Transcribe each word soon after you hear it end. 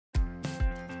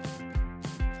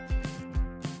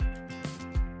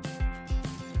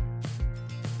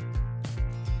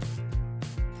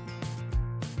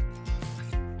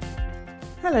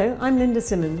Hello, I'm Linda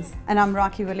Simmons. And I'm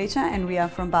Rakhi Walecha, and we are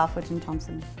from Barfoot and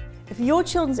Thompson. If your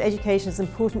children's education is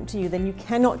important to you, then you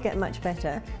cannot get much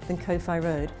better than Kowhai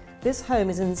Road. This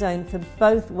home is in zone for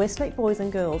both Westlake boys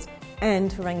and girls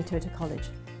and for Rangitoto College.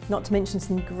 Not to mention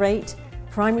some great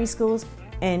primary schools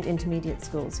and intermediate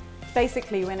schools.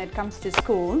 Basically, when it comes to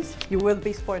schools, you will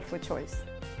be spoiled for choice.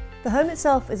 The home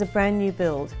itself is a brand new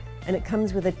build, and it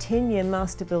comes with a 10-year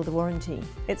master builder warranty.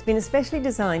 It's been especially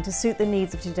designed to suit the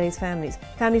needs of today's families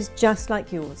just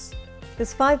like yours.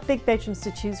 There's 5 big bedrooms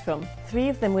to choose from, 3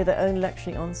 of them with their own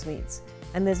luxury en-suites.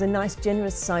 And there's a nice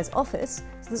generous size office,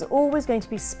 so there's always going to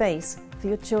be space for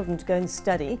your children to go and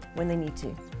study when they need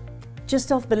to.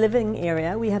 Just off the living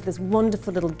area, we have this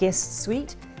wonderful little guest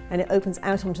suite, and it opens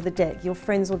out onto the deck. Your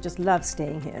friends will just love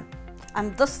staying here.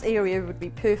 And this area would be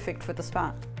perfect for the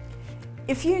spa.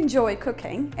 If you enjoy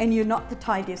cooking and you're not the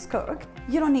tidiest cook,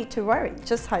 you don't need to worry.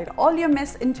 Just hide all your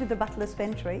mess into the butler's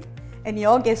pantry and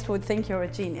your guest would think you're a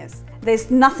genius.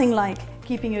 There's nothing like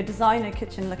keeping your designer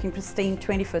kitchen looking pristine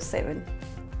 24/7.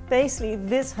 Basically,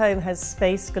 this home has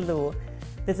space galore.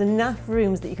 There's enough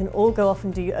rooms that you can all go off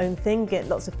and do your own thing, get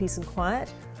lots of peace and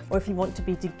quiet. Or if you want to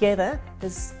be together,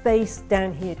 there's space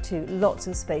down here too, lots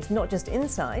of space, not just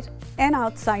inside. And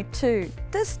outside too.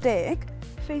 This deck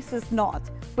faces north,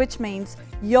 which means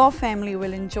your family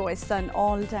will enjoy sun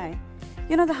all day.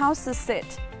 You know, the house is set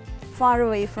far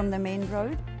away from the main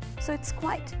road, so it's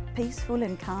quite peaceful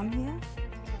and calm here.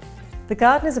 The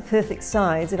garden is a perfect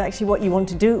size if actually what you want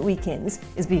to do at weekends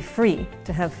is be free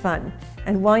to have fun.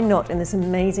 And why not in this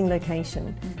amazing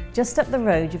location? Just up the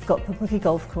road you've got Papuki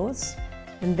Golf Course,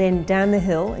 and then down the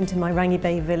hill into Mairangi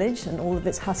Bay Village and all of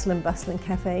its hustle and bustle and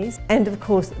cafes, and of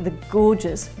course the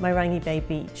gorgeous Mairangi Bay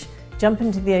Beach. Jump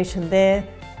into the ocean there,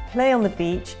 play on the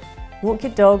beach, walk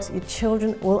your dogs. Your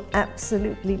children will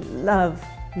absolutely love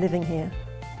living here.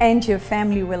 And your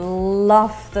family will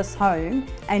love this home,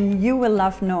 and you will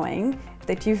love knowing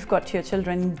that you've got your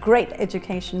children great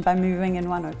education by moving in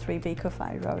 103B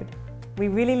Kowhai Road. We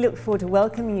really look forward to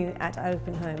welcoming you at our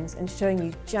open homes and showing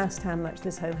you just how much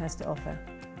this home has to offer.